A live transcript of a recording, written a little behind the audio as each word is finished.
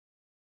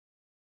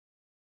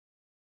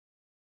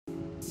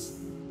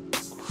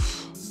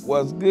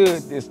What's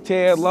good? This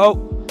Ted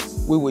Loke.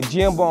 We with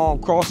Jimbo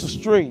across the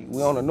street.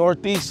 We on the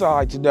northeast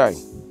side today.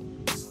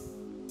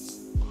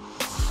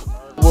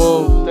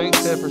 Well,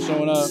 thanks Ted for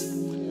showing up.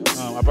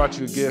 I brought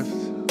you a gift.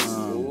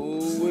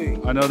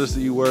 I noticed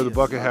that you wear the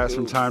bucket hats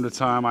from time to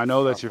time. I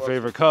know that's your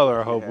favorite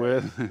color, I hope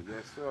with. Yes,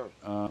 sir.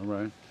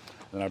 Right.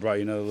 Then I brought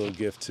you another little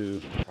gift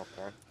too.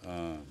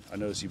 Okay. I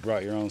noticed you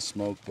brought your own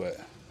smoke, but.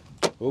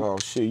 Oh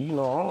shit, you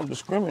know, I don't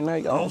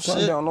discriminate. I don't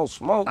turn down no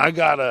smoke. I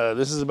got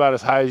this is about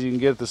as high as you can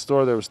get at the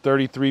store. There was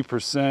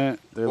 33%.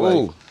 They're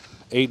like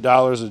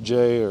 $8 a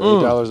J or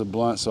 $8 a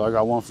blunt. So I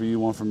got one for you,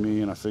 one for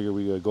me, and I figured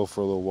we could go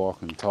for a little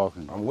walk and talk.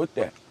 I'm with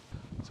that.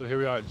 So here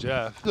we are at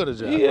Jeff. Go to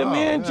Jeff. Yeah,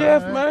 man,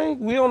 Jeff, man.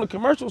 We on the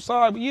commercial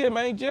side, but yeah,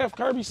 man, Jeff,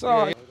 Kirby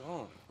side. Yeah.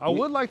 I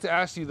would like to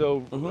ask you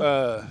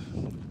though,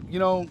 you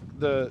know,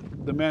 the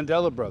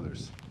Mandela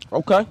brothers.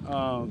 Okay.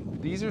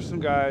 These are some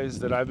guys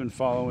that I've been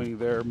following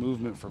their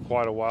movement for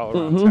quite a while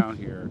around town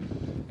here.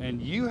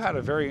 And you had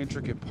a very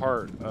intricate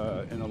part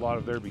in a lot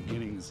of their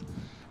beginnings.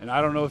 And I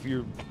don't know if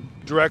you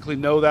directly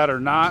know that or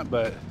not,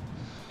 but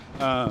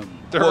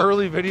their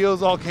early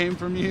videos all came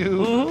from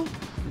you.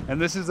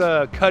 And this is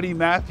Cuddy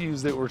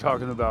Matthews that we're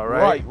talking about,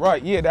 right?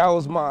 Right. Yeah, that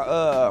was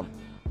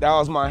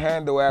my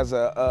handle as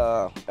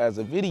a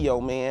video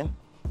man.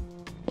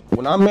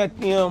 When I met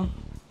them,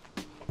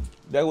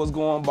 they was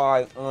going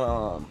by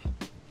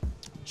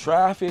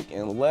traffic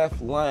and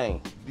left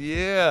lane.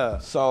 Yeah.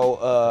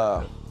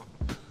 So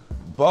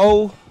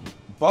Bo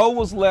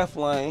was left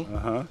lane.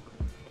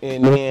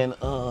 And then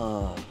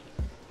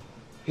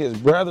his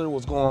brother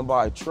was going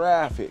by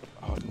traffic.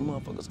 Oh, the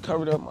motherfuckers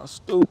covered up my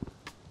stoop.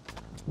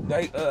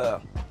 They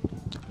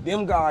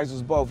them guys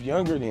was both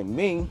younger than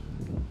me.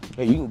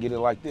 Hey, you can get it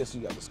like this.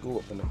 You got the school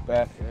up in the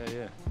back.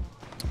 Yeah.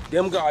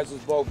 Them guys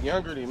was both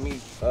younger than me.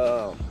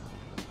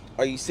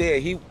 Like you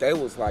said, they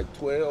was like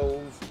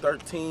 12,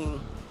 13.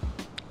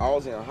 I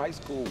was in high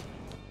school.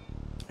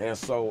 And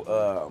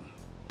so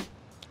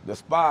the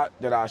spot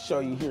that I'll show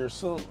you here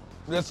soon,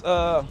 this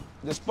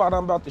spot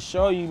I'm about to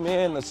show you,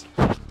 man,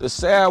 the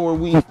sad where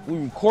we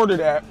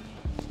recorded at,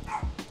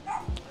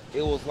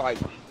 it was like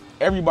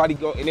everybody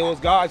go, and it was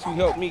guys who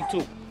helped me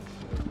too.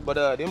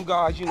 But them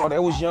guys, you know, they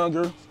was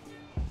younger.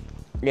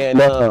 And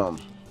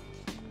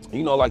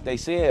you know, like they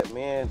said,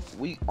 man,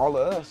 all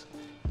of us,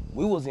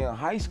 we was in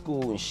high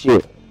school and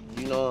shit.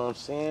 You know what I'm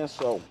saying?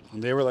 So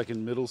and they were like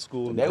in middle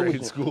school and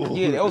grade school.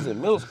 Yeah, they was in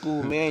middle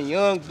school, man,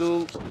 young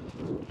dudes.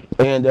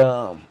 And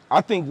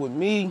I think with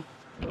me,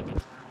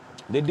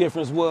 the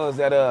difference was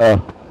that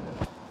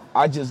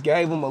I just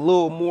gave them a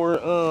little more,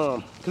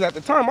 cause at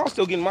the time I was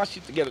still getting my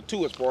shit together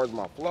too as far as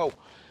my flow.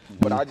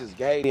 But I just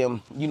gave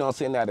them, you know what I'm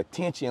saying, that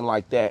attention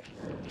like that.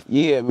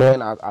 Yeah,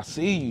 man, I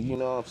see you, you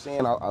know what I'm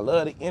saying? I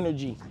love the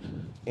energy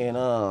and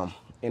all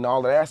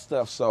of that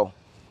stuff. So,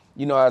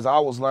 you know, as I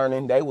was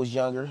learning, they was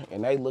younger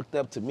and they looked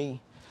up to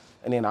me.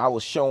 And then I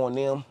was showing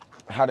them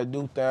how to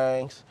do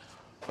things.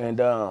 And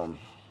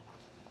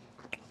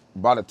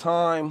by the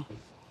time,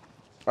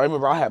 I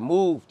remember I had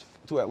moved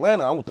to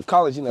Atlanta. I went to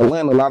college in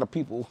Atlanta. A lot of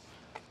people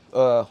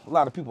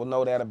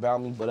know that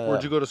about me. But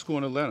where'd you go to school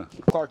in Atlanta?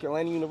 Clark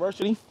Atlanta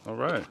University. All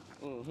right.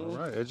 All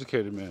right,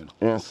 educated man.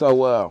 And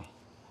so,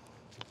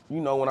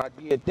 you know, when I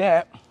did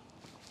that,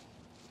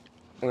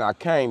 and I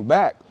came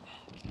back,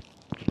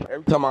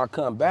 every time I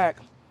come back,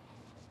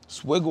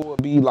 Swiggle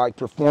would be like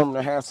performing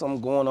or have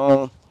something going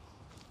on.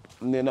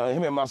 And then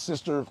him and my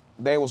sister,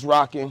 they was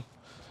rocking.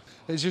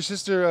 Is your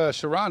sister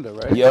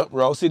Sharonda, right? Yep,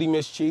 Rose City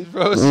Mischief.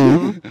 Rose.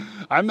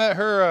 I met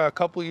her a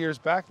couple years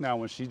back now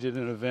when she did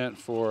an event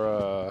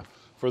for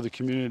the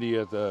community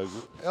at the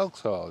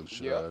Elks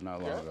Lodge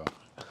not long ago.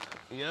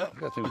 Yeah. I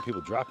gotta think of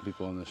people dropping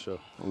people on this show.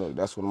 Look,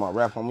 that's one of my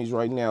rap homies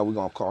right now. We're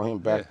gonna call him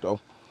back though.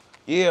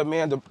 Yeah,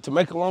 man, to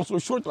make a long story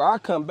short, though, I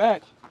come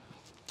back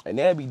and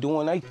they'd be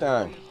doing their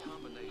thing.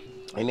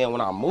 And then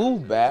when I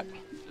moved back,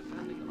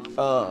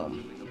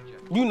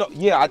 you know,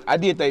 yeah, I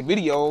did their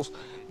videos,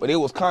 but it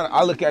was kind of,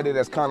 I look at it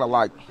as kind of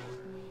like,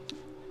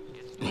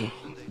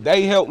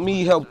 they helped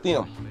me help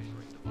them.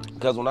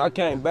 Because when I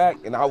came back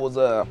and I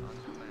was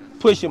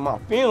pushing my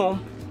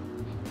film,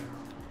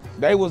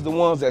 they was the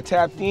ones that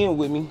tapped in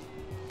with me.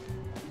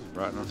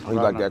 You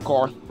like that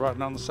car? Right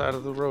on the side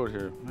of the road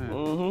here,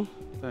 man.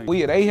 Well,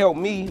 yeah, they helped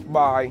me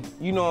by,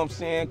 you know what I'm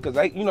saying? Because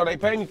they, you know, they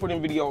paid me for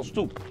them videos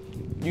too,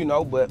 you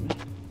know, but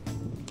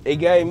it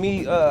gave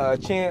me a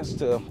chance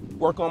to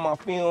work on my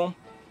film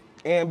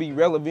and be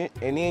relevant.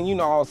 And then, you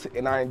know,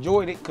 I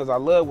enjoyed it because I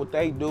love what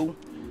they do.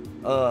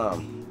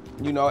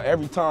 You know,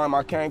 every time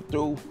I came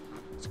through,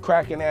 it's a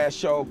cracking ass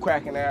show,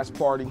 cracking ass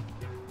party.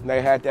 And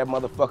they had that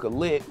motherfucker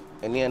lit.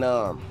 And then,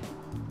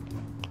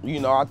 you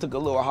know, I took a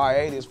little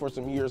hiatus for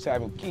some years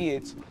having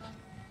kids.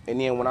 And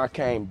then when I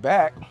came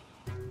back,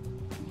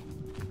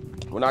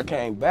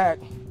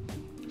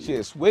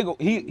 shit,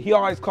 Swiggle, he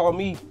always called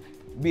me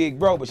big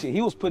bro, but shit,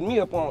 he was putting me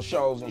up on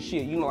shows and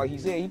shit. You know, like he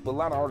said, he put a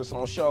lot of artists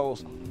on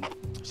shows.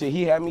 Shit,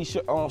 he had me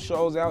on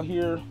shows out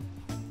here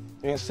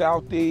in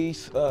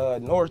Southeast,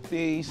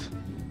 Northeast.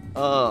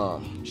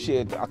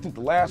 Shit, I think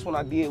the last one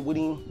I did with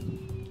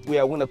him,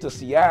 we went up to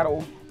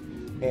Seattle.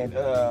 And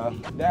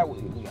that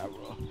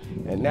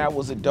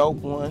was a dope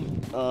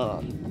one.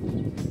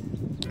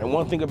 And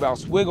one thing about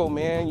Swiggle,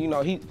 man, you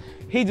know,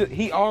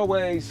 he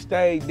always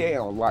stayed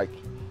down. Like,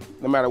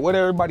 no matter what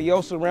everybody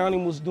else around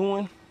him was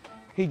doing,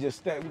 he just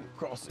stayed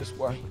across this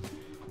way.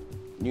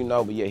 You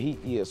know, but yeah,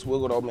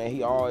 Swiggle though, man,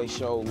 he always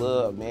showed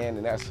love, man,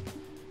 and that's,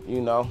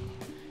 you know,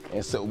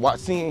 and so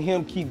seeing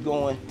him keep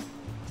going,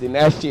 then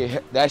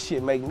that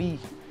shit make me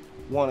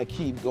want to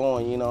keep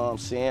going, you know what I'm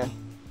saying?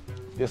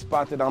 This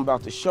spot that I'm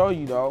about to show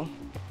you though,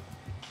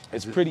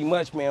 it's pretty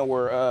much, man,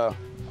 where a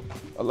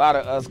lot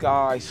of us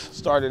guys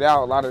started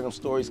out. A lot of them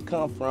stories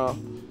come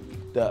from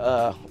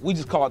the, we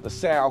just call it the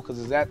Sal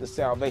because it's at the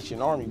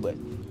Salvation Army, but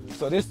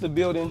so this the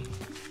building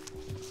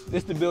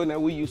that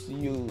we used to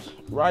use.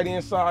 Right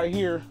inside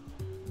here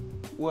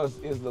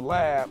is the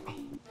lab.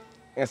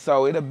 And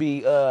so it'll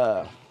be,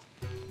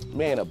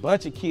 man, a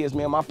bunch of kids,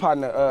 man. My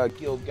partner,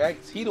 Gil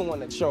Gates, he the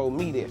one that showed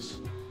me this.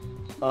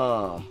 You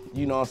know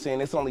what I'm saying?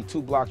 It's only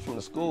 2 blocks from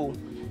the school.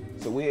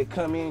 So we'd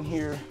come in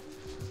here,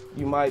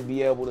 you might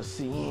be able to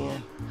see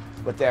in,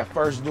 but that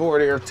first door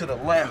there to the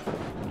left,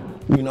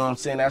 you know what I'm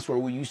saying? That's where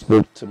we used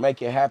to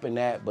make it happen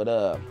at.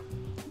 But,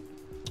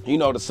 you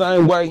know, the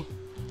same way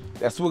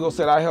that Swiggle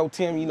said I helped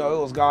him, you know,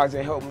 it was guys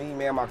that helped me,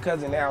 man. My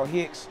cousin Al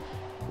Hicks,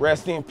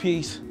 rest in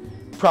peace,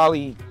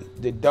 probably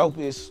the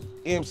dopest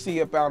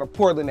MC up out of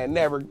Portland that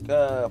never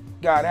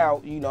got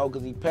out, you know,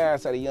 because he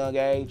passed at a young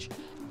age.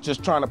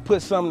 Just trying to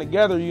put something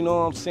together, you know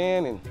what I'm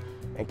saying,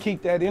 and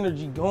keep that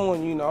energy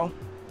going, you know.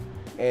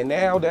 And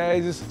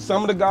nowadays,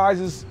 some of the guys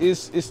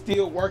is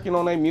still working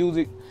on their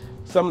music.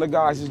 Some of the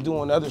guys is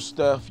doing other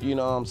stuff, you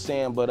know what I'm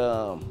saying. But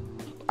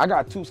I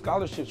got 2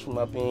 scholarships from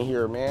up in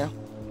here, man.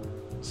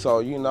 So,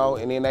 you know,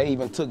 and then they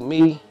even took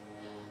me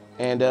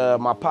and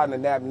my partner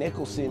Nab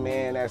Nicholson,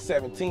 man, at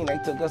 17, they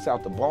took us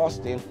out to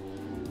Boston.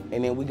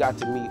 And then we got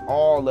to meet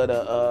all of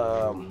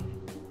the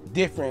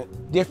different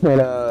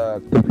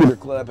computer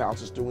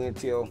clubhouses through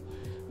Intel,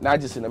 not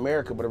just in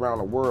America, but around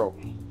the world.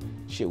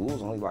 Shit, we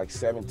was only like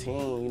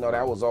 17, you know,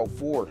 that was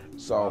 04.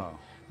 So, wow.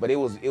 But it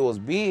was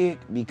big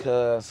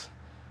because,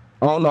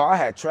 I don't know, I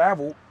had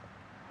traveled,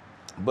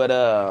 but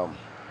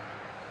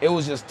it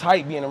was just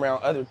tight being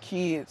around other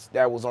kids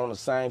that was on the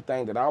same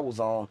thing that I was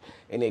on,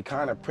 and it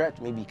kind of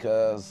prepped me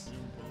because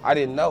I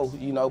didn't know,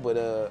 you know, but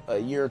a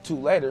year or 2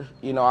 later,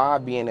 you know,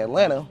 I'd be in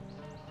Atlanta,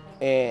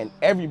 and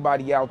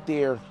everybody out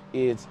there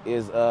is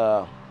you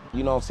know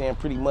what I'm saying,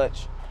 pretty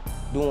much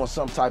doing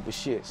some type of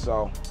shit.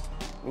 So,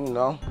 you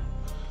know.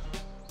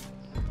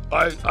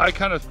 I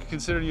kind of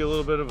consider you a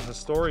little bit of a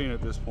historian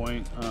at this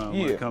point when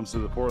it comes to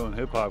the Portland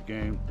hip-hop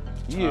game.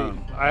 Yeah.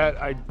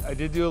 I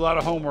did do a lot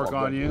of homework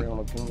on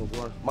you.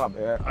 My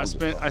bad. I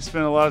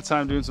spent a lot of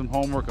time doing some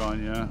homework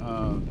on you.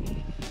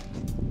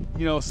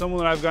 You know, someone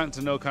that I've gotten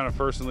to know kind of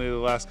personally the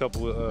last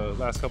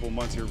couple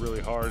months here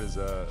really hard is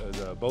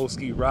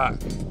Boski Rock.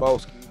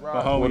 Boski Rock.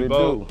 My homie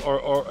Bo,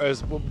 or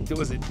as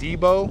was it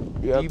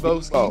Debo? Yep,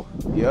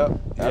 Debo.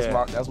 Yep.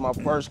 That's my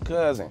first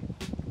cousin.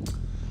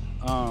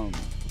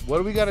 What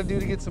do we got to do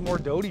to get some more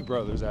Doty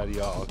brothers out of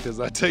y'all?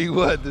 Because I tell you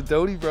what, the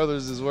Doty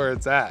brothers is where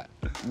it's at.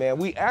 Man,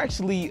 we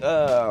actually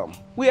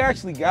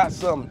got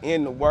something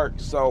in the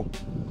works. So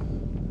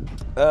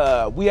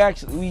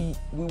we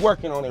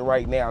working on it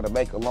right now. To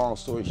make a long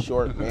story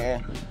short,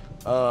 man.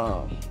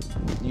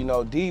 You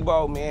know,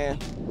 Debo, man,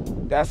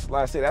 that's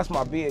like I said, that's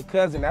my big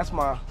cousin. That's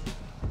on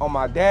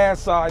my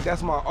dad's side,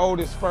 that's my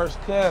oldest first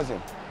cousin.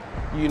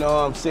 You know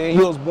what I'm saying?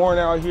 He was born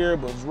out here,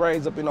 but was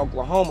raised up in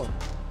Oklahoma.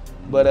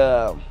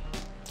 But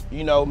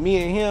you know,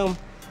 me and him,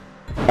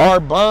 our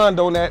bond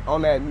on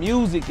that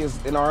music is,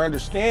 and our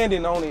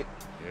understanding on it,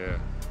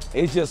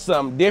 it's just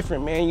something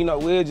different, man. You know,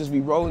 we'll just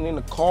be rolling in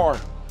the car,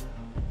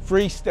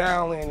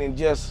 freestyling and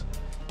just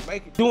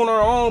doing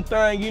our own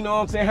thing, you know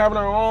what I'm saying, having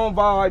our own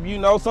vibe, you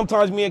know.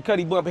 Sometimes me and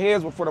Cuddy bump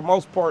heads, but for the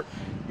most part,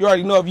 you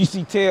already know if you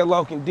see Ted,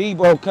 Loke, and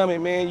Debo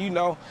coming, man, you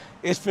know,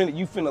 you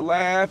finna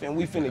laugh and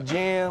we finna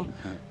jam.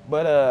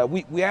 But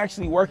we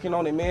actually working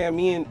on it, man.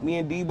 Me and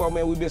Debo,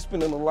 man, we've been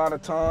spending a lot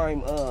of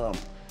time.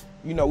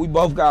 You know, we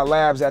both got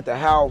labs at the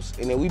house,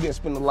 and then we've been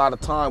spending a lot of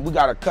time. We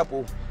got a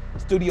couple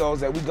studios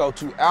that we go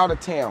to out of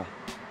town.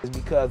 It's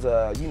because,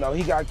 you know,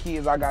 he got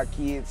kids, I got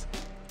kids,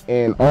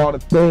 and all the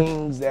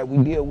things that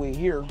we deal with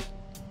here.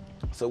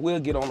 So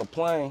we'll get on the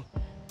plane,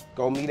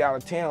 go meet out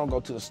of town, go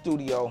to the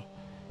studio,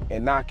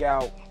 and knock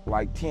out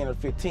like 10 or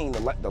 15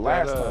 the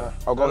last time.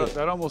 Oh, go ahead.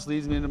 That almost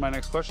leads me into my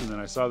next question then.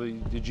 I saw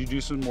that, did you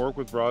do some work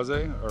with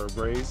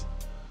Braze?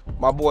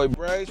 My boy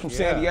Braze from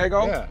San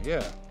Diego?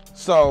 Yeah.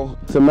 So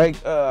to make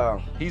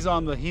he's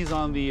on the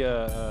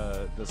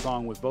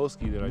song with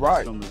Boski that I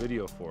just filmed the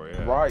video for.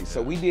 Yeah. Right. So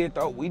we did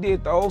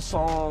those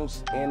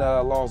songs in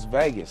Las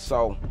Vegas.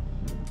 So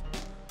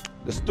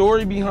the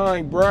story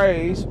behind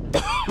Braze,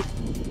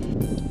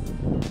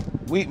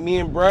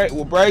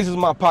 Braze is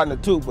my partner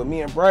too, but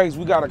me and Braze,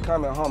 we got a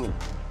common homie.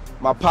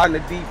 My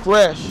partner D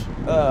Fresh,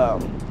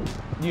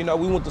 you know,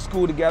 we went to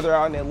school together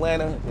out in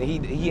Atlanta,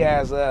 and he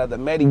has the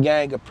Medi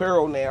Gang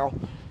apparel now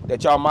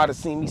that y'all might have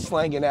seen me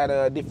slanging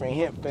at different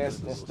hemp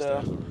fests and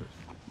stuff.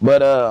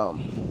 But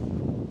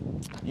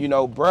You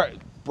know,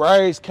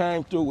 Braves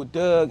came through with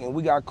Doug, and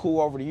we got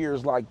cool over the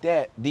years like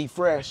that, D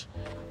Fresh.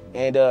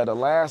 And the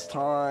last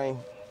time,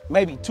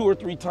 maybe 2 or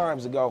 3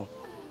 times ago,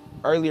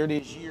 earlier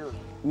this year,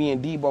 me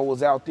and Debo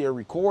was out there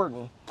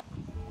recording,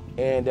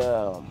 and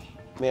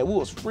man, we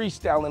was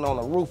freestyling on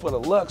the roof of the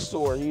Lux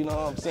store, you know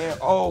what I'm saying?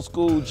 Old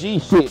school G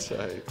shit,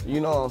 you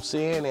know what I'm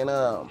saying? And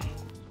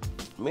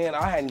man,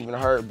 I hadn't even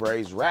heard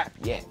Braves rap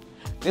yet.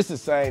 This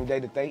is the same day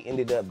that they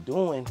ended up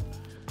doing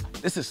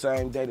the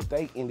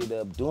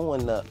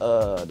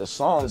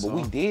song, but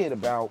we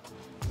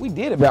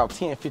did about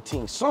 10,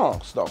 15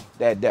 songs though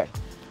that day.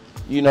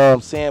 You know what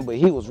I'm saying? But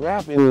he was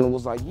rapping and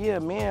was like, yeah,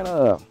 man,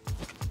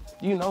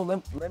 you know, let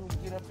me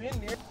get up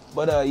in there.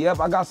 But yep,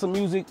 I got some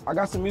music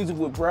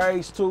with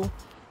Braves too.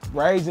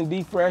 Braves and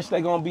D Fresh,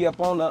 they gonna be up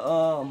on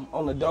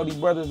the Doty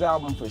Brothers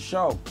album for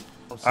sure.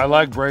 I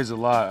like Braves a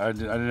lot. I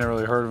didn't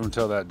really heard of him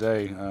until that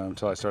day,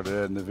 until I started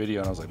editing the video,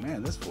 and I was like,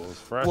 man, this fool is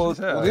fresh as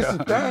hell. Well, this is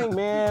the thing,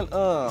 man.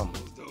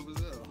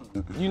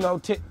 You know,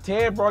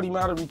 Ted brought him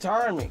out of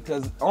retirement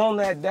because on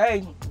that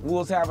day we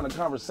was having a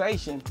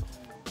conversation,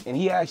 and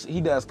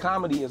he does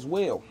comedy as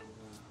well,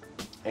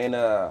 and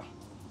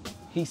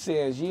he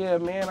says, yeah,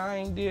 man, I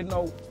ain't did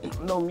no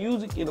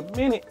music in a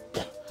minute.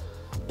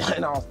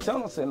 And I was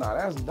telling him, I said, nah,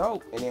 that's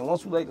dope. And then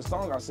once we laid the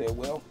song, I said,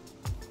 well,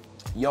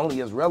 you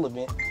only as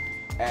relevant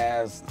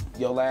as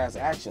your last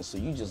action. So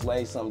you just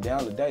laid something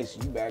down today,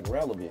 so you back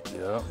relevant.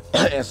 Yeah.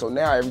 And so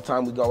now every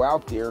time we go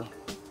out there,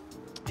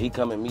 he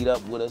come and meet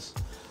up with us,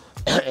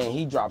 and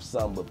he drops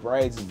something. But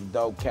Braves is a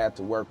dope cat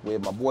to work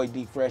with. My boy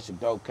D Fresh, a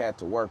dope cat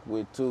to work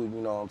with too,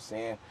 you know what I'm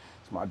saying?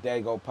 It's my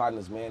Dago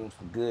partners, man,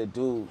 some good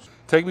dudes.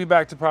 Take me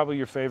back to probably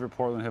your favorite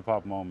Portland hip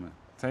hop moment.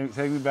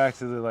 Take me back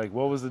to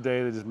what was the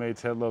day that just made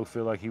Ted Lo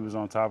feel like he was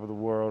on top of the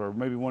world, or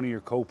maybe one of your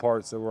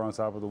co-parts that were on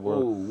top of the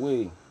world?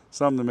 Ooh-wee.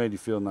 Something that made you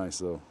feel nice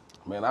though.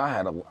 Man, I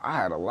had a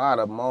lot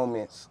of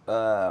moments.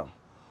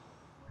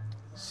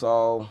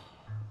 So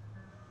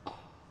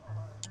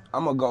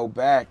I'm gonna go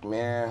back,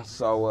 man.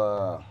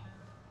 So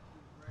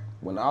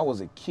when I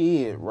was a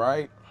kid,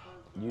 right?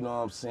 You know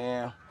what I'm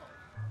saying?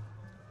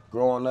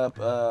 Growing up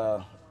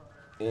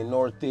in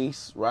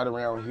Northeast, right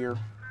around here,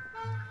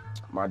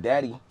 my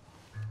daddy,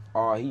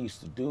 all he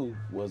used to do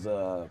was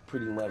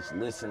pretty much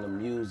listen to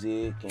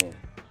music and,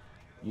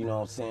 you know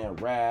what I'm saying,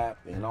 rap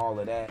and all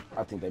of that.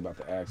 I think they about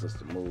to ask us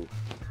to move.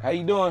 How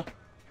you doing?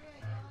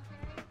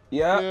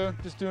 Yeah,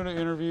 just doing an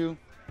interview.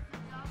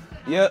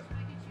 Yep.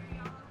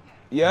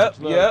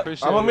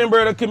 I'm a member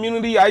of the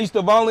community. I used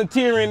to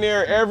volunteer in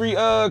there every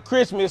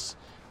Christmas,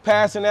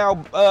 passing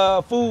out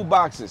food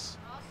boxes.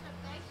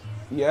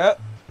 Yep.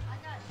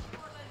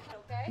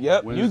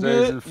 Yep.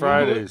 Wednesdays and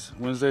Fridays.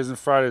 Wednesdays and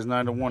Fridays,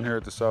 9 to 1 here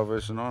at the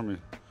Salvation Army.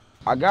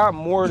 I got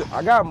more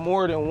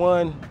than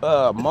one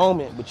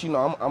moment, but you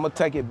know, I'm gonna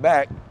take it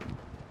back.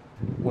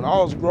 When I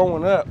was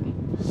growing up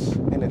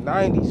in the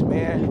 90s,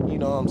 man, you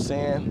know what I'm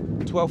saying,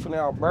 12th and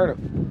Alberta,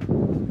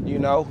 you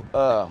know,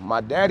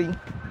 my daddy,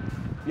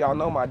 y'all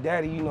know my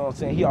daddy, you know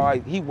what I'm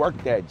saying, he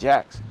worked at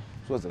Jack's.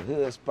 It was a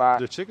hood spot.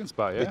 The chicken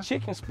spot, yeah. The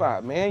chicken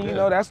spot, man. You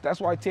know, that's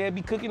why Ted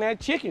be cooking that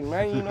chicken,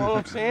 man, you know what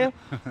I'm saying?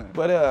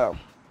 But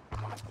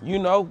you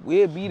know,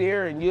 we'll be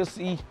there and you'll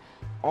see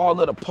all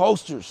of the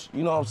posters,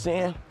 you know what I'm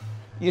saying?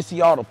 You see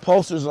all the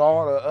posters of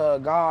all the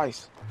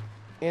guys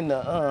in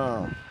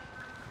the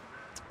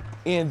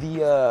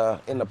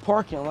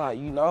parking lot,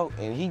 you know.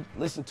 And he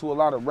listened to a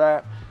lot of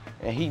rap,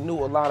 and he knew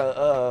a lot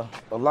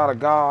of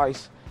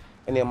guys.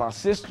 And then my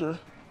sister,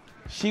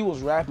 she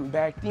was rapping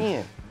back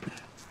then.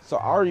 So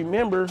I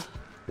remember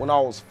when I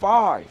was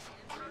 5,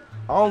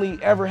 I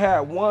only ever had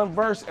one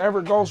verse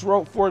ever Ghost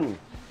wrote for me,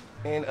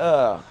 and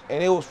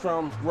it was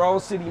from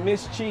Rose City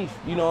Mischief,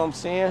 you know what I'm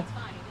saying?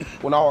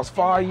 When I was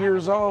 5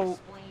 years old,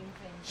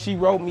 she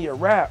wrote me a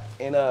rap,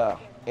 and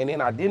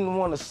then I didn't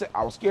want to say,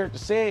 I was scared to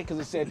say it because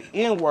it said the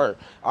N-word.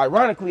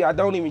 Ironically, I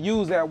don't even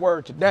use that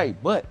word today,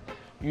 but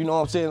you know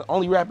what I'm saying,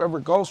 only rap ever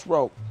Ghost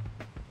wrote.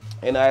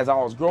 And as I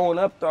was growing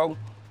up though,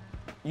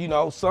 you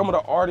know, some of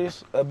the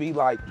artists would be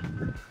like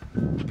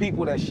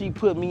people that she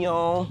put me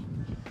on.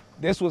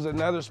 This was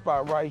another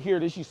spot right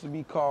here. This used to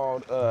be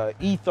called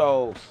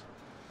Ethos.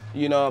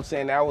 You know what I'm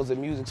saying? That was a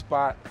music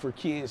spot for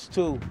kids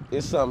too.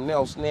 It's something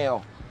else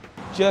now.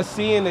 Just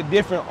seeing the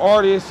different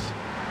artists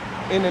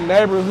in the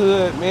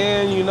neighborhood,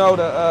 man, you know,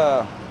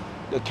 the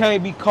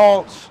Can't Be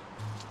Caught's,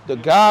 the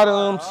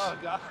Gothams,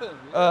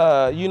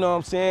 you know what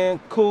I'm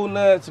saying, Cool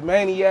Nuts,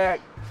 Maniac,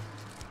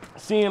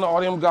 seeing all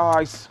them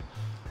guys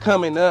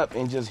coming up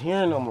and just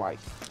hearing them like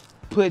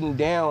putting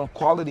down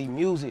quality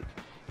music.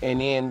 And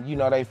then, you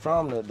know, they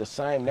from the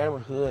same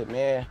neighborhood,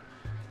 man,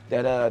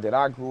 that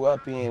I grew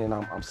up in, and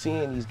I'm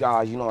seeing these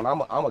guys, you know, and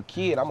I'm a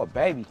kid, I'm a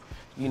baby,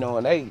 you know,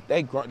 and they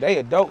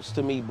adults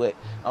to me, but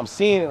I'm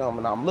seeing them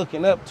and I'm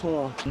looking up to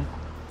them.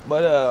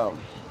 But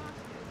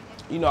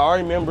you know, I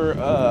remember,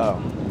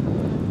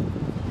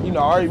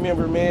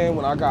 man,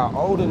 when I got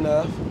old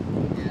enough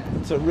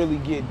to really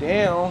get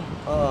down,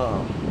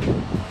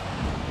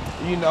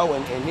 you know,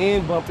 and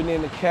then bumping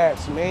into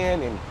cats,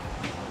 man, and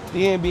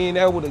then being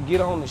able to get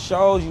on the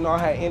shows. You know, I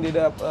had ended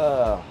up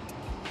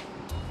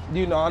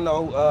You know, I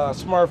know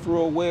Smurf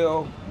real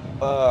well.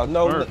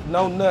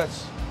 No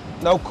nuts,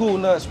 no cool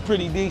nuts,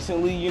 pretty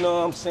decently. You know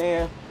what I'm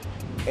saying?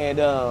 And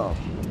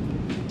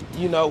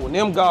you know, when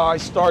them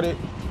guys started,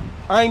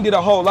 I ain't did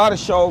a whole lot of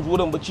shows with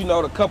them, but you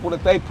know, the couple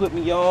that they put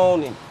me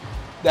on, and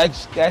that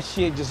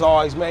shit just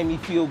always made me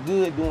feel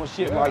good doing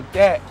shit like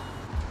that.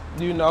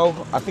 You know,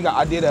 I think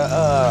I did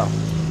a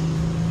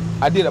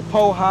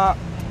pole hop.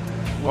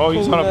 Oh,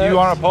 you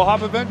on a pole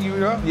hop event?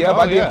 Yeah,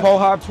 I did pole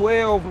hop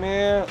 12,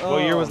 man.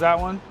 What year was that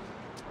one?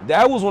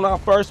 That was when I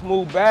first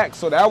moved back,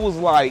 so that was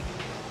like,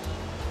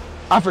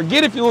 I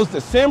forget if it was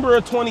December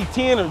of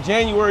 2010 or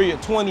January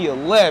of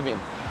 2011,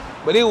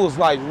 but it was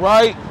like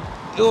right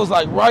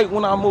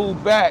when I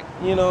moved back,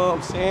 you know what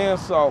I'm saying?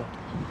 So,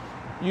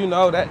 you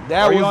know, that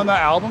Are you on the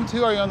album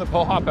too? Are you on the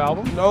pole hop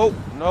album? Nope.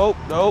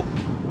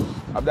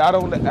 I'm not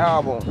on the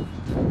album.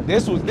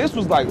 This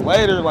was like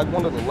later, like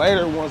one of the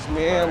later ones,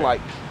 man. Right.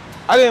 Like,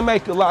 I didn't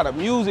make a lot of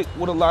music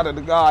with a lot of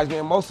the guys,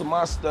 man. Most of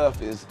my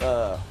stuff is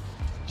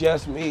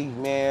just me,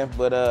 man.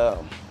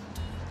 But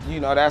you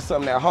know, that's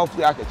something that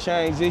hopefully I could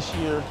change this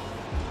year.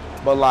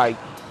 But like,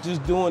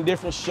 just doing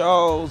different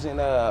shows and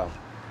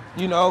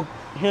you know,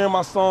 hearing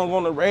my song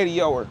on the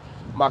radio, or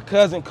my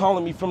cousin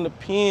calling me from the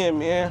pen,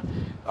 man.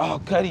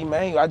 Oh, Cuddy,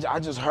 man, I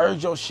just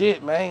heard your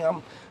shit,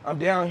 man. I'm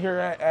down here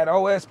at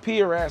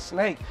OSP or at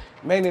Snake.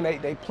 Man, and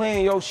they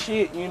playing your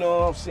shit, you know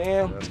what I'm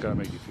saying? That's gotta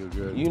make you feel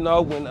good. You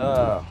know, when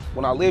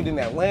I lived in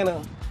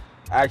Atlanta,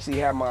 I actually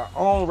had my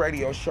own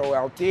radio show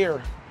out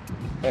there,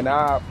 and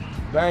I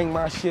banged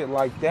my shit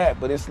like that.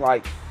 But it's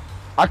like,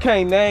 I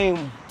can't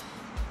name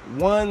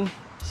one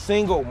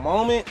single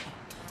moment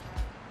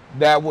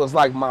that was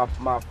like my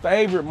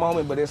favorite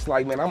moment, but it's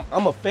like, man,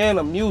 I'm a fan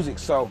of music,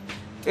 so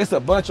it's a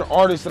bunch of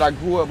artists that I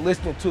grew up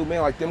listening to,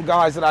 man, like them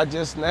guys that I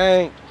just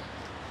named.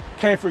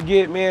 Can't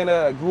forget, man,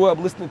 grew up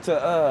listening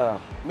to,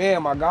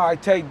 man, my guy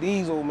Tate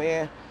Diesel,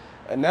 man.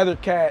 Another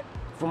cat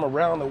from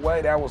around the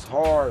way that was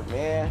hard,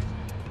 man.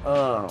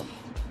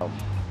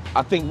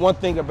 I think one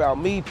thing about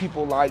me,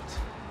 people liked,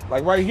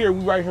 like we right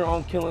here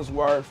on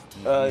Killingsworth,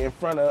 in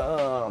front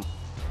of,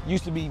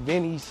 used to be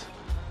Vinny's.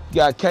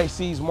 Got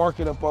KC's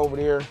Market up over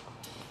there.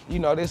 You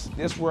know, this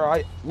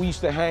where we used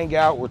to hang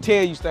out, where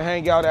Ted used to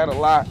hang out at a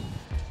lot.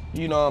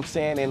 You know what I'm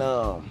saying? And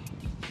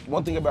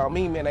one thing about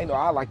me, man, they know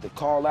I like to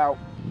call out.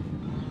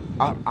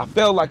 I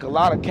felt like a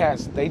lot of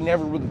cats, they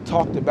never really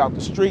talked about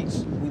the streets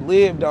we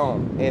lived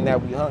on and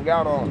that we hung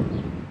out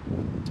on.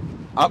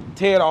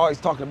 Ted always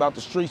talking about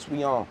the streets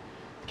we on.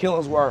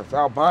 Killingsworth,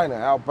 Albina,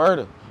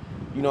 Alberta,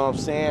 you know what I'm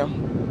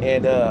saying?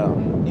 And,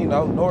 you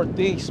know,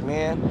 Northeast,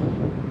 man.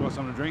 You want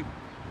something to drink?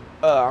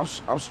 I'm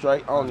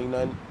straight, I don't need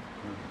nothing.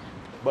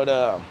 But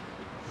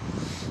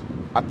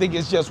I think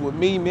it's just with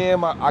me,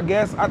 man, I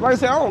guess, like I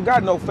said, I don't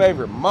got no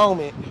favorite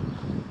moment,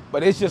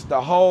 but it's just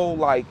the whole,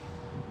 like,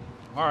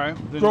 all right,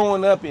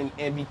 growing up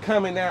and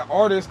becoming that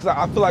artist, because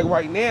I feel like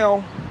right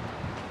now,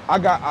 I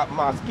got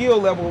my skill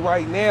level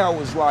right now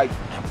is like,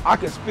 I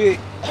can spit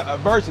a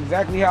verse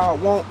exactly how I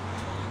want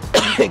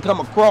and come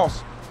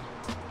across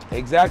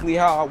exactly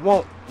how I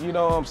want, you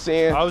know what I'm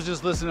saying? I was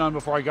just listening on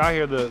before I got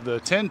here, the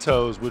 10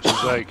 Toes, which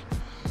is like,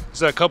 is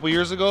that a couple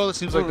years ago? It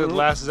seems like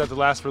is that the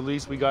last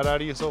release we got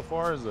out of you so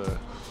far?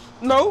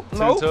 No.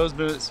 10 Toes,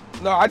 but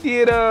no, I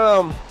did,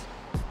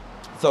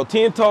 so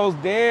 10 Toes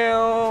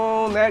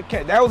Down,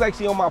 that was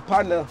actually on my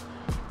partner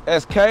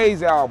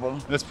SK's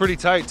album. That's pretty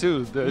tight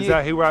too. Is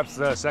that he raps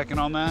second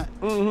on that?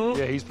 Mm-hmm.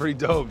 Yeah, he's pretty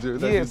dope, dude.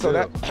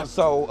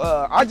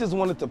 So I just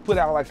wanted to put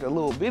out like a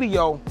little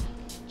video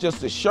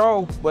just to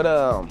show,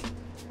 but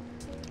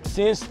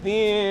since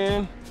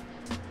then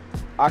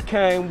I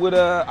came with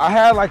I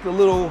had like a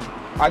little,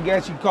 I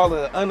guess you call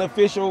it an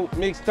unofficial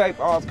mixtape.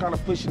 I was kind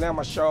of pushing out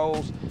my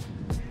shows,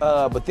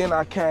 but then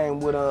I came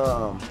with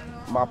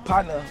my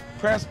partner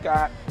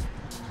Prescott.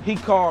 He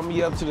called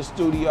me up to the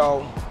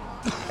studio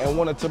and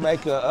wanted to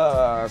make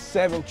a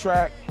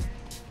 7-track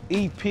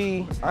EP.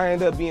 I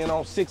ended up being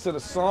on 6 of the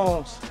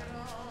songs,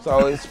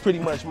 so it's pretty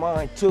much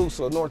mine too.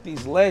 So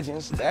Northeast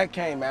Legends, that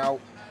came out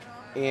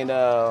in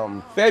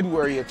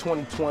February of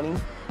 2020.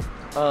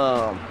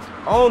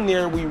 On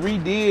there we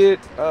redid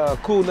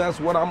Cool Nuts,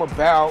 What I'm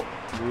About.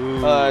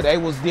 They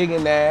was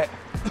digging that.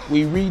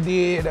 We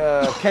redid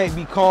Can't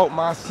Be Called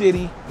My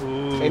City.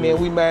 Ooh. And then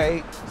we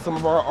made some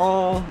of our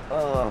own.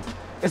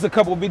 It's a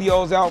couple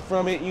videos out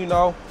from it, you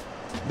know.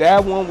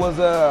 That one was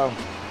a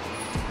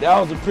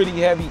pretty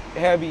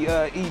heavy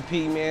EP,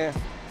 man.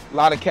 A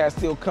lot of cats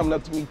still coming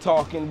up to me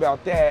talking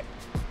about that.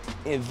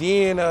 And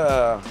then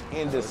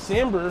in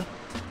December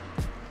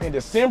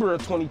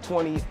of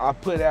 2020, I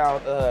put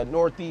out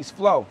Northeast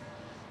Flow,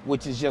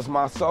 which is just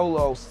my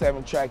solo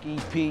 7-track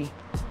EP.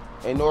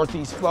 And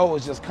Northeast Flow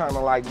is just kind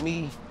of like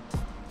me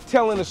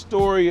telling a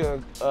story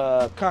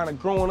of kind of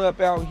growing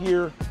up out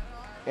here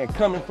and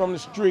coming from the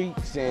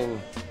streets and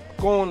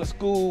going to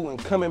school and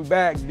coming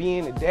back,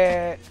 being a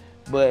dad,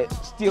 but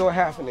still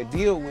having to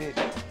deal with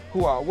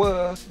who I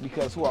was,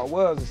 because who I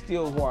was is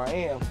still who I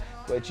am.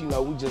 But you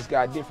know, we just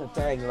got different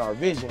things in our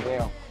vision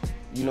now.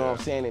 you know what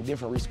I'm saying, and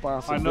different I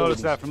responsibilities.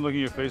 noticed that from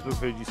looking at your Facebook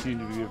page. You seem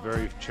to be a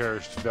very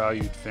cherished,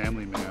 valued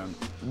family man.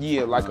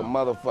 Yeah, like a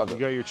motherfucker. You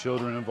got your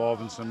children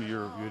involved in some of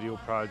your video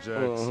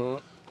projects.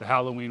 The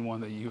Halloween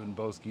one that you and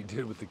Boski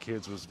did with the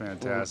kids was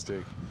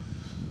fantastic.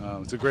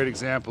 It's a great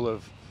example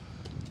of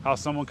how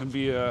someone can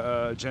be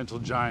a gentle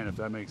giant, if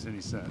that makes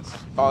any sense.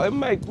 Oh, it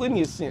makes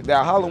plenty of sense.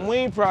 That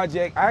Halloween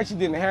project, I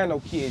actually didn't have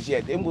no kids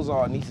yet. It was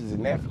all nieces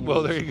and nephews.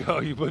 Well, there you go.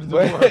 You put in the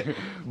work.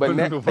 But, Put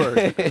in the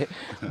work.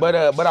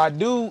 but I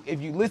do,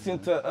 if you listen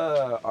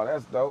to, oh,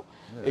 that's dope.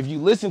 Yeah. If you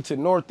listen to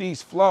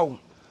Northeast Flow,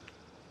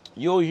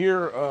 you'll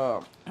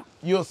hear,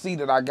 you'll see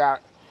that I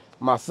got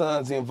my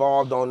sons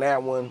involved on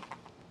that one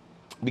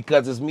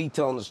because it's me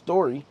telling the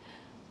story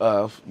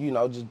of, you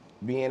know, just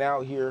being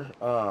out here.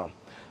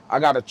 I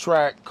got a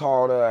track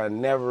called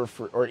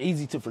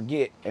Easy to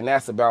Forget, and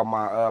that's about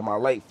my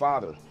late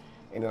father.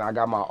 And then I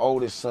got my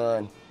oldest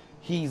son,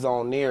 he's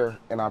on there,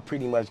 and I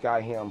pretty much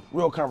got him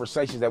real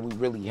conversations that we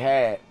really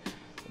had.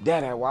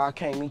 Dad, why I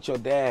can't meet your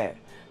dad?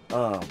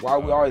 Why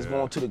we always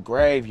going to the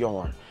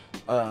graveyard?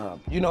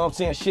 You know what I'm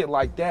saying? Shit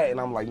like that.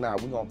 And I'm like, nah,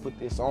 we're gonna put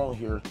this on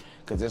here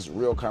because it's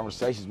real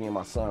conversations me and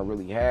my son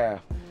really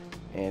have.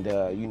 And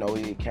you know,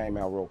 it came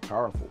out real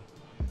powerful.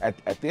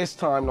 At this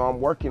time, though, I'm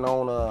working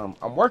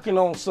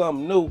on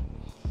something new.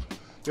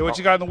 Yeah, what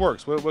you got in the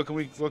works? What can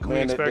we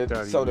expect out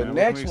of you? So the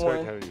next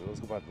one, let's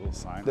go about the little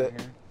sign right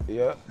here.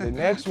 Yeah, the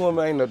next one,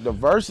 man. The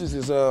verses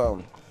is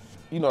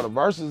you know, the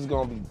verses is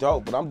gonna be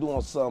dope. But I'm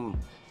doing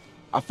something.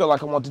 I feel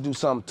like I want to do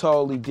something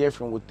totally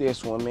different with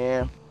this one,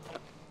 man.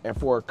 And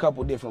for a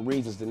couple different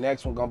reasons. The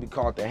next one gonna be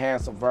called the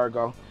Handsome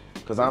Virgo,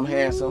 cause I'm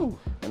handsome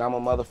and I'm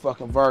a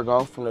motherfucking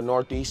Virgo from the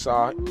Northeast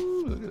side.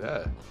 Ooh, look at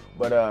that.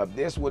 But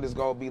this one is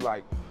gonna be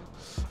like,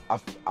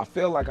 I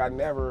feel like I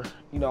never,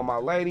 you know, my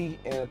lady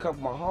and a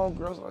couple of my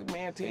homegirls are like,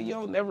 man, you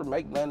don't never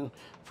make nothing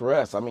for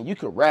us. I mean, you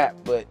could rap,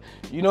 but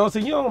you know what I'm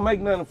saying? You don't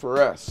make nothing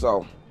for us.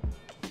 So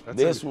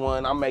this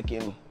one, I'm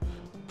making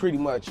pretty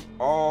much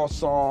all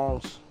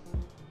songs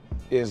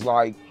is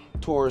like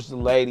towards the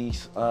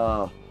ladies.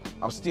 I'm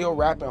still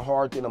rapping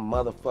hard than a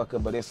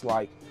motherfucker, but it's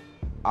like,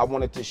 I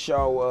wanted to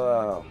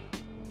show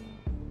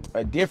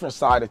a different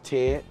side of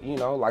Ted, you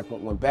know, like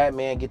when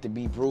Batman get to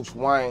be Bruce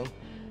Wayne,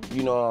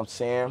 you know what I'm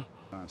saying?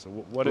 So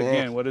what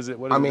again? What is it?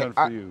 What has it done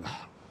for you?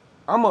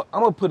 I'm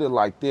gonna put it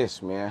like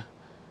this, man.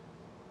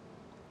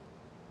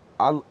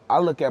 I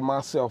look at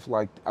myself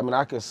like, I mean,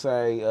 I could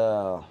say,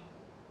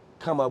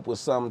 come up with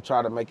something,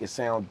 try to make it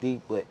sound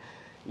deep, but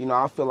you know,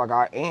 I feel like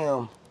I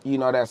am, you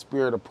know, that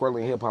spirit of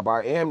Portland hip hop.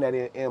 I am that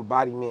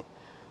embodiment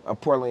of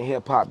Portland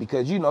hip hop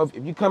because you know,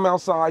 if you come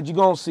outside, you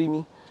gonna see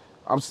me.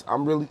 I'm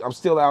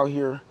still out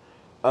here,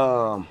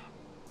 and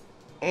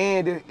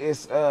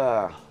it's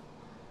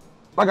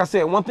like I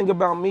said, one thing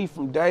about me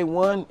from day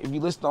one, if you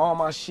listen to all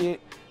my shit,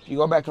 if you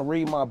go back and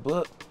read my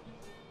book,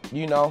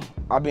 you know,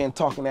 I've been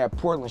talking that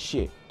Portland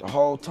shit the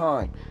whole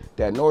time,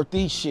 that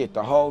Northeast shit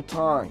the whole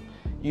time.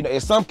 You know,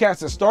 and some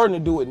cats are starting to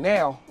do it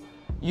now,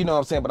 you know what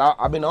I'm saying, but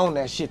I've been on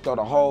that shit though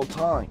the whole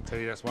time. Tell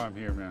you, that's why I'm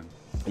here, man.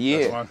 Yeah,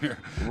 that's why I'm here.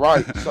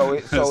 Right. So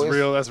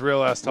that's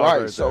real ass talk.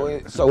 Right.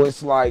 Right so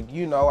it's like,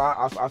 you know,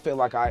 I feel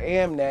like I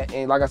am that,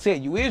 and like I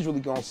said, you is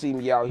really gonna see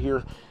me out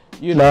here.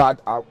 You know,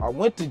 I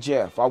went to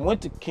Jeff, I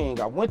went to King,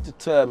 I went to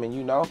Tubman,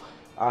 you know.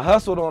 I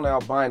hustled on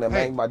Albina,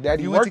 man. My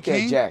daddy worked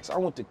at Jack's. I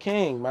went to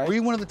King, man. Were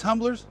you one of the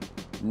tumblers?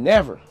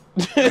 Never.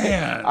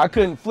 Man. I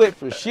couldn't flip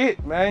for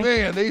shit, man.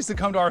 Man, they used to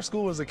come to our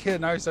school as a kid,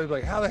 and I used to be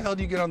like, how the hell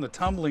do you get on the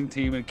tumbling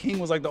team? And King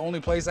was like the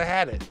only place that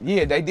had it.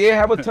 Yeah, they did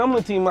have a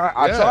tumbling team.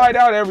 I tried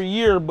out every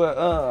year,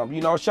 but,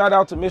 you know, shout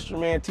out to Mr.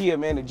 Mantia,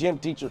 man, the gym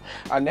teacher.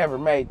 I never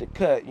made the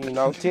cut, you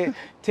know.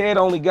 Ted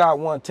only got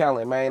one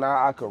talent, man.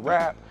 I could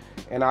rap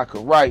and I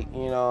could write,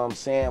 you know what I'm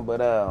saying?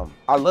 But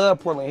I love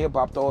Portland hip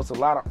hop, though. It's a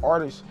lot of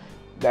artists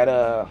that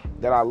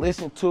I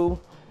listen to.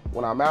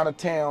 When I'm out of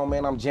town,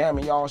 man, I'm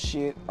jamming y'all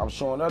shit. I'm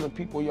showing other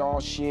people y'all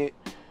shit.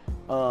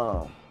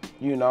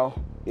 You know,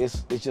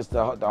 it's just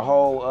the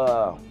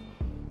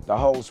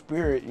whole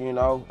spirit, you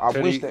know. I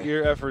Teddy, wish that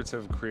your efforts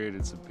have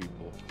created some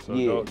people.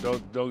 So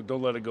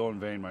don't let it go in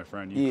vain, my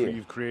friend.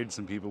 You've created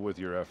some people with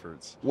your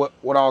efforts. What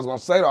I was gonna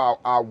say though,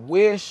 I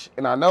wish,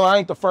 and I know I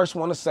ain't the first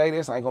one to say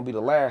this, I ain't gonna be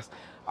the last.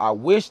 I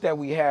wish that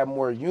we had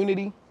more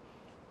unity.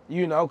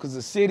 You know, because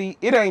the city,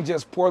 it ain't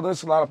just Portland,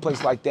 it's a lot of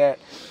places like that.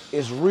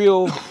 It's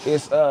real,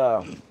 it's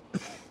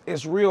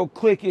real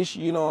cliquish,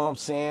 you know what I'm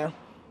saying?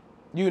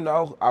 You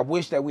know, I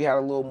wish that we had a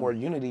little more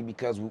unity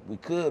because we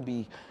could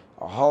be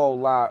a whole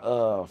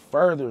lot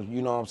further,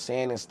 you know what I'm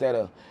saying,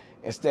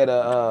 instead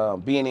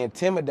of being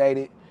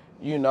intimidated,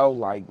 you know,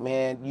 like,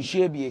 man, you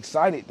should be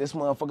excited. This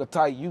motherfucker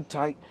tight, you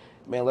tight.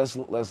 Man, let's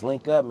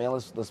link up, man.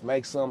 Let's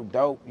make something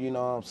dope, you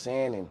know what I'm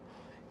saying?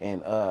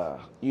 And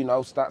you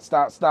know,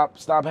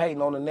 stop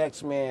hating on the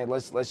next man.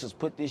 Let's just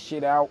put this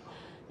shit out.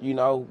 You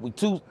know,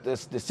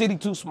 the city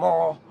too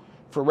small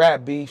for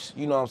rap beefs,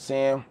 you know what I'm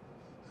saying?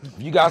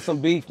 If you got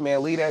some beef,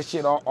 man, leave that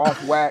shit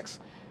off wax,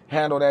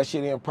 handle that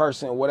shit in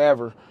person,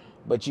 whatever.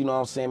 But you know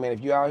what I'm saying, man,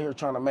 if you out here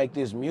trying to make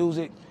this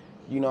music,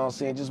 You know what I'm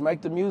saying? Just make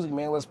the music,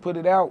 man. Let's put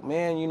it out,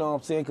 man. You know what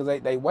I'm saying?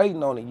 Because they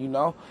waiting on it, you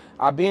know?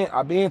 I've been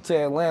to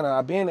Atlanta.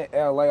 I've been to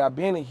LA. I've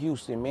been to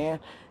Houston, man.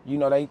 You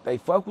know, they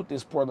fuck with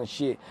this Portland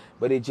shit,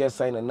 but it just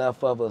ain't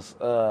enough of us,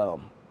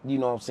 you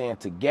know what I'm saying,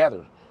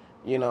 together.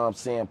 You know what I'm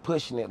saying?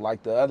 Pushing it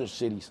like the other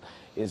cities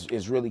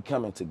is really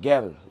coming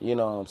together. You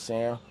know what I'm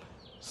saying?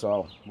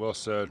 So. Well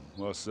said.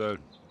 Well said.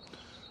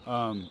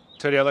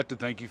 Teddy, I'd like to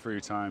thank you for your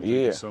time. Thank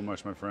you so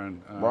much, my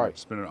friend. Right.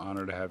 It's been an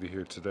honor to have you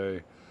here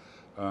today.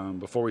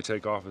 Before we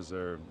take off, is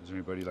there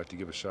anybody you'd like to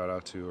give a shout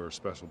out to, or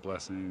special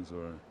blessings,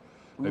 or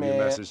maybe a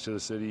message to the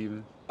city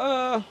even?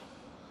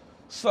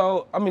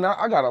 So I mean,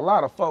 I got a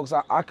lot of folks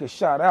I could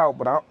shout out,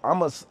 but I'm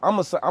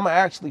gonna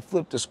actually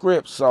flip the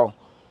script. So,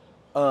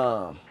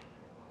 I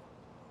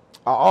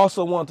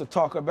also want to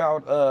talk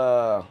about.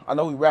 I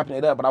know we wrapping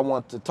it up, but I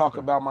want to talk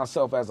about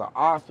myself as an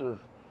author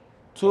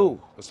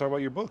too. Let's talk about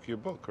your book. Your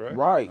book, correct?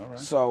 Right. All right.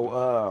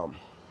 So,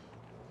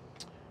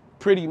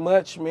 pretty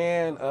much,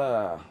 man.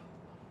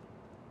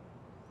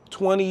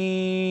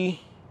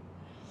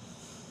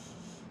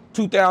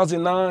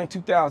 2009,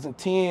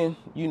 2010,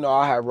 you know,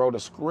 I had wrote a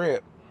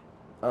script.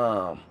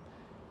 My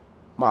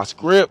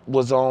script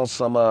was on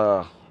some,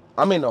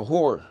 I'm into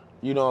horror,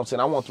 you know what I'm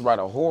saying? I want to write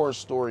a horror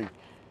story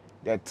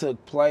that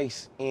took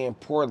place in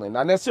Portland.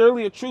 Not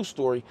necessarily a true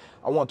story.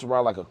 I want to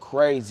write like a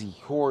crazy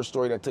horror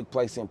story that took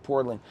place in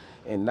Portland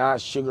and not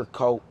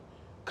sugarcoat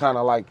kind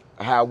of like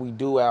how we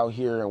do out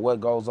here and what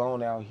goes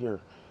on out here.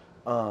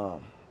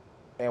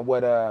 And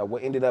what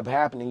ended up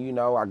happening, you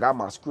know, I got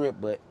my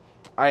script, but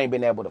I ain't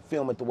been able to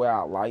film it the way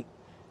I like.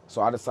 So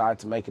I decided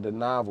to make it a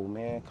novel,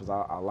 man, because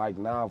I like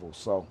novels.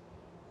 So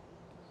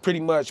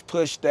pretty much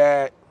pushed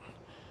that.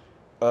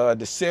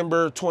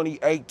 December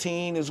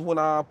 2018 is when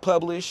I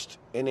published.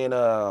 And then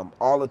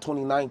all of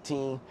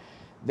 2019,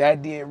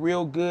 that did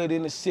real good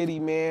in the city,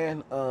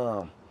 man.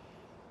 A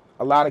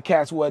lot of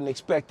cats wasn't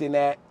expecting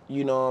that,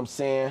 you know what I'm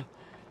saying?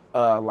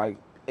 And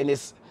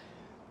it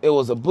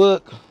was a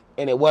book.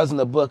 And it wasn't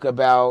a book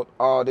about,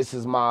 oh, this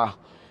is my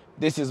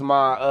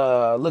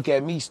look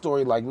at me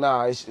story. Like,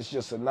 nah, it's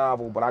just a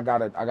novel. But I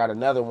got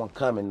another one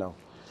coming though.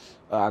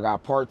 I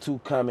got part 2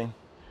 coming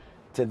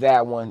to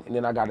that one, and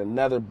then I got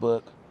another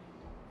book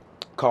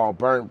called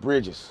Burnt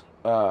Bridges.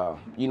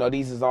 You know,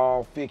 these is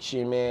all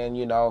fiction, man.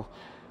 You know,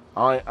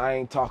 I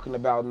ain't talking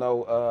about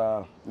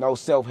no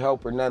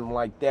self-help or nothing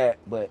like that.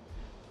 But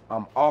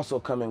I'm also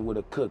coming with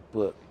a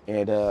cookbook,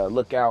 and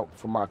look out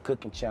for my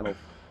cooking channel.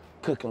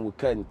 Cooking with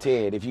Cut and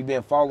Ted. If you've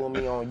been following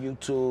me on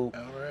YouTube,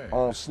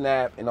 on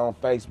Snap, and on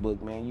Facebook,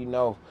 man, you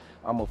know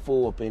I'm a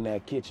fool up in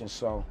that kitchen.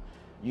 So,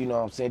 you know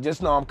what I'm saying?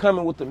 Just know I'm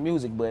coming with the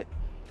music, but,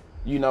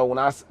 you know, when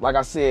I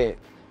say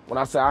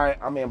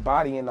I'm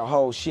embodying the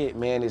whole shit,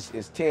 man,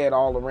 it's Ted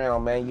all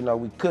around, man. You know,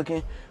 we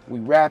cooking, we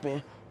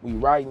rapping, we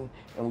writing,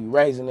 and we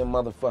raising them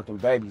motherfucking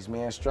babies,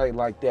 man, straight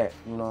like that.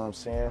 You know what I'm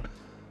saying?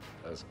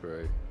 That's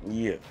great.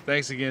 Yeah.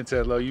 Thanks again,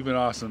 Ted Lowe. You've been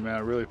awesome, man.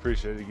 I really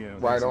appreciate it again.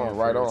 Right on,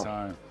 right on.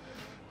 Time.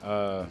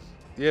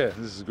 Yeah,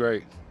 this is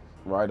great.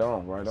 Right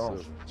on, right on.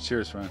 So,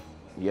 cheers, friend.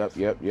 Yep.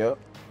 Yeah,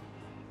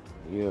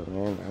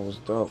 man, that was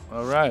dope.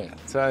 All right,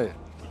 tight.